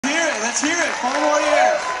Let's hear it. 4 more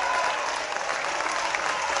years.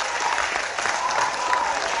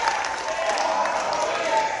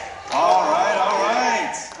 All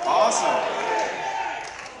right. Awesome.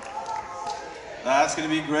 That's going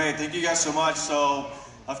to be great. Thank you guys so much. So,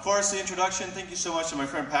 of course, the introduction. Thank you so much to my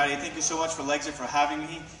friend Patty. Thank you so much for LEXIT for having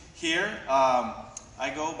me here.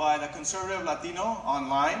 I go by the Conservative Latino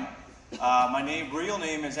online. My real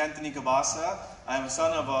name is Anthony Cabasa. I'm a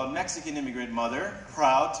son of a Mexican immigrant mother,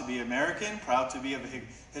 proud to be American, proud to be of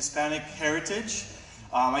Hispanic heritage.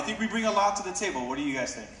 I think we bring a lot to the table. What do you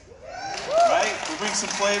guys think? Right? We bring some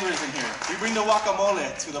flavors in here. We bring the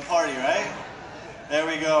guacamole to the party, right? There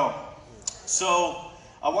we go. So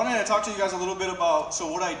I wanted to talk to you guys a little bit about,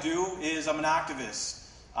 so what I do is I'm an activist.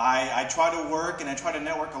 I try to work and I try to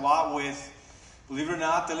network a lot with, believe it or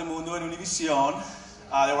not, Telemundo and Univision.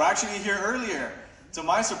 They were actually here earlier, to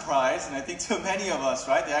my surprise, and I think to many of us,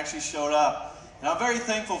 right? They actually showed up. And I'm very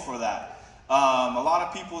thankful for that. A lot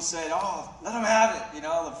of people said, oh, let them have it, you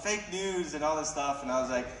know, the fake news and all this stuff. And I was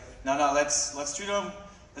like, no, let's treat them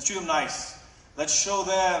nice. Let's show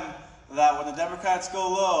them that when the Democrats go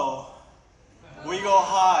low, we go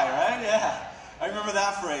high, right? Yeah. I remember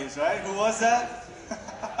that phrase, right? Who was that?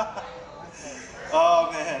 Oh,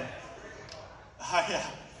 man. Yeah.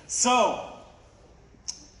 So,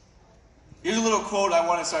 here's a little quote I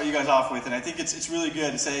want to start you guys off with, and I think it's really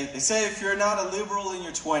good. They say if you're not a liberal in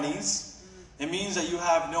your 20s, it means that you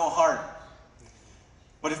have no heart.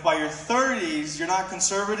 But if by your 30s you're not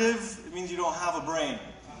conservative, it means you don't have a brain.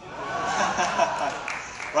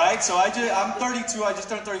 Right? So I'm 32, I just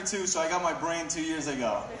turned 32, so I got my brain 2 years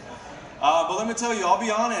ago. But let me tell you, I'll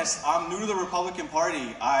be honest, I'm new to the Republican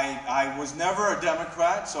Party. I was never a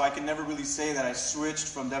Democrat, so I can never really say that I switched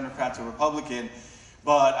from Democrat to Republican.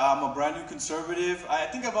 But I'm a brand new conservative. I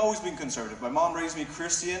think I've always been conservative. My mom raised me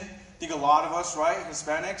Christian. I think a lot of us, right?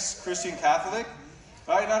 Hispanics, Christian Catholic.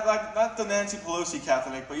 Right? Not the Nancy Pelosi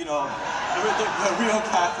Catholic, but you know, the real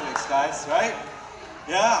Catholics, guys, right?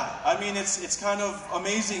 Yeah, I mean, it's kind of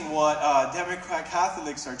amazing what Democrat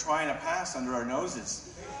Catholics are trying to pass under our noses.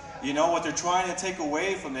 You know, what they're trying to take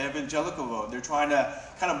away from the evangelical vote. They're trying to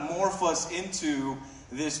kind of morph us into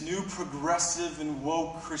this new progressive and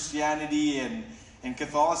woke Christianity and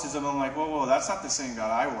Catholicism. I'm like, whoa, that's not the same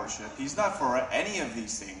God I worship. He's not for any of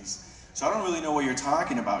these things. So I don't really know what you're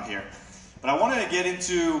talking about here. But I wanted to get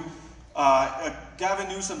into, Gavin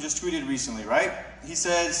Newsom just tweeted recently, right? He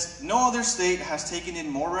says, no other state has taken in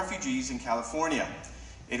more refugees than California.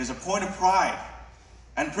 It is a point of pride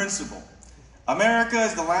and principle. America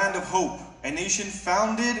is the land of hope, a nation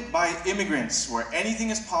founded by immigrants where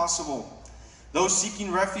anything is possible. Those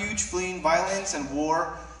seeking refuge, fleeing violence and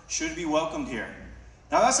war should be welcomed here.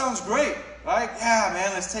 Now that sounds great, right? Yeah,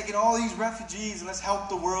 man, let's take in all these refugees and let's help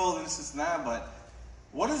the world and this and that, but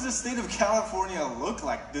what does the state of California look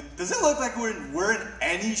like? Does it look like we're in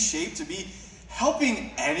any shape to be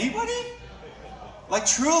helping anybody? Like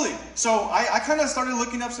truly. So I kind of started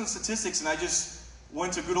looking up some statistics and I just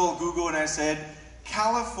went to good old Google and I said,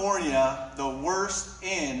 California, the worst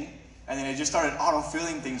in, and then it just started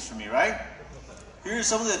auto-filling things for me, right? Here are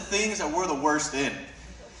some of the things that we're the worst in.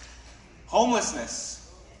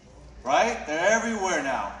 Homelessness, right? They're everywhere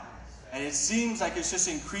now. And it seems like it's just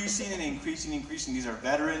increasing and increasing and increasing. These are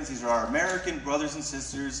veterans, these are our American brothers and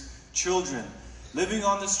sisters, children, living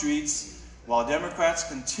on the streets while Democrats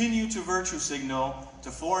continue to virtue signal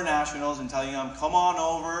to foreign nationals and telling them, come on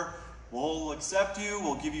over, we'll accept you,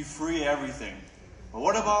 we'll give you free everything. But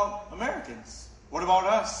what about Americans? What about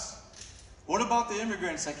us? What about the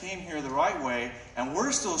immigrants that came here the right way and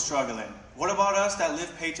we're still struggling? What about us that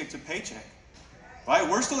live paycheck to paycheck? Right?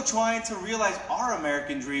 We're still trying to realize our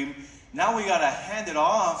American dream. Now we gotta hand it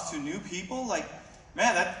off to new people? Like,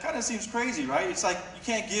 man, that kind of seems crazy, right? It's like you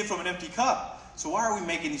can't give from an empty cup. So why are we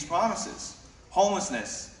making these promises?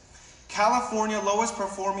 Homelessness. California lowest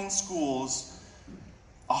performing schools,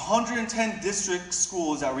 110 district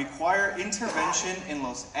schools that require intervention in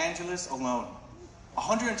Los Angeles alone.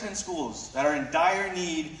 110 schools that are in dire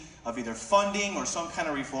need of either funding or some kind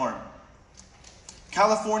of reform.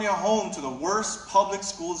 California home to the worst public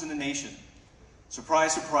schools in the nation.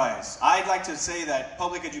 Surprise, surprise. I'd like to say that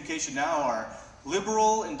public education now are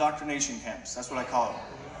liberal indoctrination camps. That's what I call them.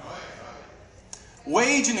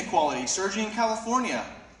 Wage inequality surging in California.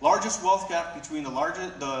 Largest wealth gap between the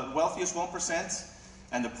wealthiest 1%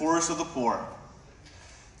 and the poorest of the poor.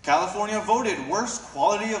 California voted worst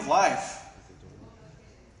quality of life.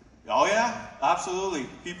 Oh yeah, absolutely.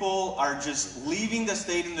 People are just leaving the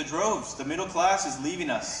state in the droves. The middle class is leaving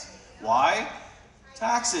us. Why?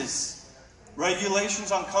 Taxes.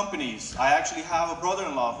 Regulations on companies. I actually have a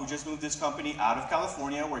brother-in-law who just moved this company out of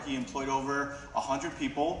California where he employed over 100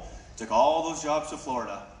 people, took all those jobs to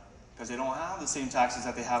Florida because they don't have the same taxes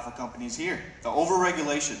that they have for companies here. The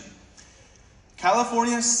over-regulation.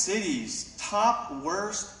 California cities, top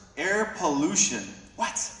worst air pollution.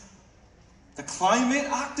 What? The climate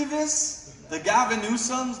activists? The Gavin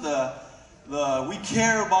Newsoms? The we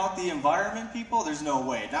care about the environment people? There's no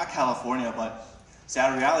way. Not California, but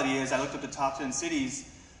sad reality is I looked up the top 10 cities.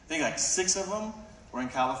 I think like 6 of them were in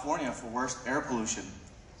California for worst air pollution.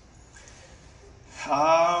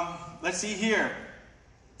 Let's see here.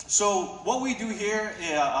 So what we do here,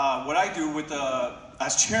 what I do with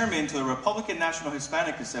as chairman to the Republican National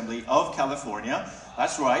Hispanic Assembly of California,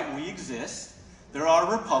 that's right, we exist. There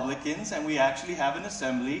are Republicans, and we actually have an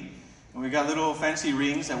assembly, and we got little fancy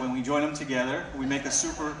rings that when we join them together, we make a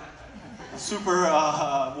super,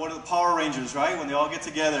 what are the Power Rangers, right? When they all get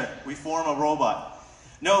together, we form a robot.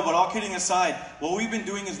 No, but all kidding aside, what we've been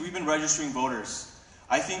doing is we've been registering voters.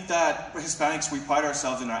 I think that Hispanics, we pride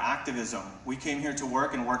ourselves in our activism. We came here to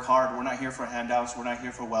work and work hard. We're not here for handouts. We're not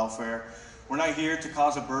here for welfare. We're not here to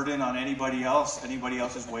cause a burden on anybody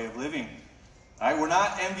else's way of living. All right? We're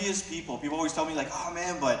not envious people. People always tell me like, oh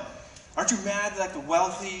man, but aren't you mad that like the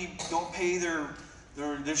wealthy don't pay their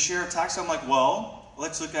share of tax? I'm like, well,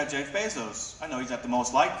 let's look at Jeff Bezos. I know he's not the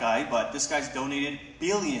most liked guy, but this guy's donated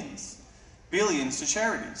billions to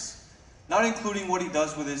charities. Not including what he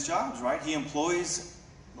does with his jobs, right? He employs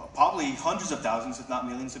probably hundreds of thousands, if not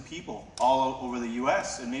millions of people all over the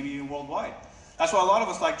US and maybe even worldwide. That's why a lot of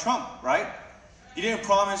us like Trump, right? He didn't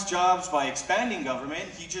promise jobs by expanding government.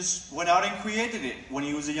 He just went out and created it when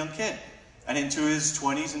he was a young kid. And into his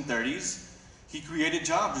 20s and 30s, he created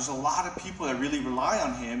jobs. There's a lot of people that really rely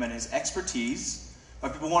on him and his expertise.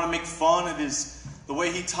 But people want to make fun of the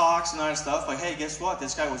way he talks and all that stuff. Like, hey, guess what?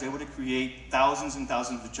 This guy was able to create thousands and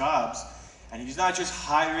thousands of jobs. And he's not just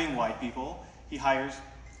hiring white people. He hires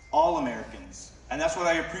all Americans. And that's what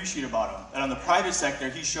I appreciate about him. And on the private sector,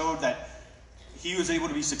 he showed that he was able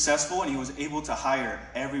to be successful and he was able to hire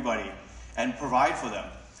everybody and provide for them.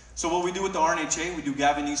 So what we do with the RNHA, we do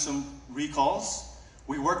Gavin Newsom recalls.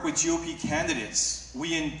 We work with GOP candidates.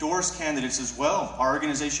 We endorse candidates as well. Our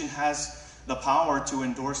organization has the power to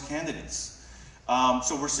endorse candidates.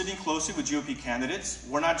 So we're sitting closely with GOP candidates.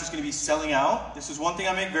 We're not just going to be selling out. This is one thing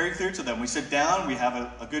I make very clear to them. We sit down, we have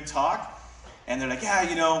a good talk, and they're like, yeah,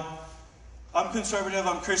 you know, I'm conservative,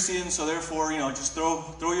 I'm Christian, so therefore, you know, just throw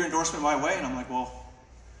your endorsement my way. And I'm like, well,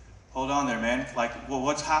 hold on there, man. Like, well,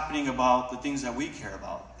 what's happening about the things that we care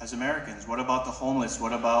about as Americans? What about the homeless?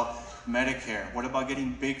 What about Medicare? What about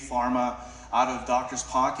getting big pharma out of doctors'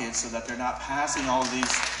 pockets so that they're not passing all of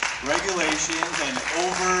these regulations and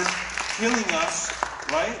over-killing us,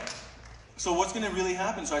 right? So what's going to really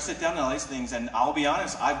happen? So I sit down and all these things, and I'll be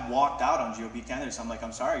honest, I've walked out on GOP candidates. I'm like,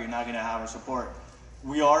 I'm sorry, you're not going to have our support.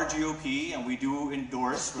 We are GOP, and we do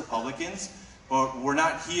endorse Republicans, but we're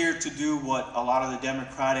not here to do what a lot of the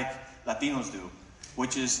Democratic Latinos do,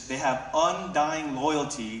 which is they have undying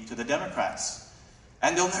loyalty to the Democrats.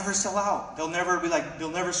 And they'll never sell out. They'll never be like, they'll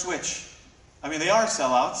never switch. I mean, they are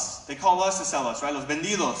sellouts. They call us the sellouts, right? Los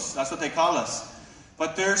vendidos, that's what they call us.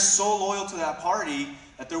 But they're so loyal to that party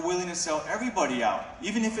that they're willing to sell everybody out,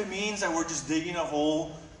 even if it means that we're just digging a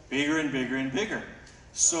hole bigger and bigger and bigger.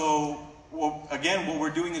 So, well, again, what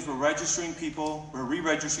we're doing is we're registering people. We're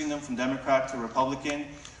re-registering them from Democrat to Republican.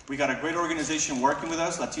 We got a great organization working with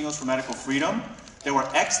us, Latinos for Medical Freedom. They were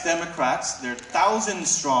ex-Democrats. They're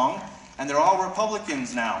thousands strong, and they're all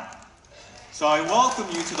Republicans now. So I welcome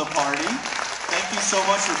you to the party. Thank you so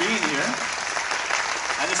much for being here.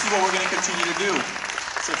 And this is what we're going to continue to do.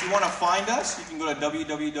 So if you want to find us, you can go to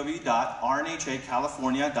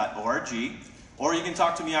www.rnhacalifornia.org, or you can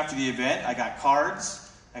talk to me after the event. I got cards.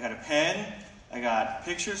 I got a pen, I got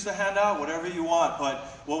pictures to hand out, whatever you want. But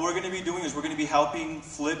what we're going to be doing is we're going to be helping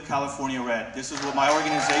flip California red. This is what my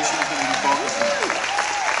organization is going to be focused on.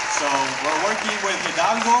 So we're working with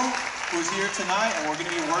Hidalgo, who's here tonight, and we're going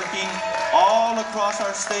to be working all across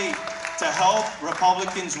our state to help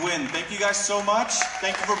Republicans win. Thank you guys so much.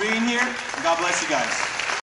 Thank you for being here, and God bless you guys.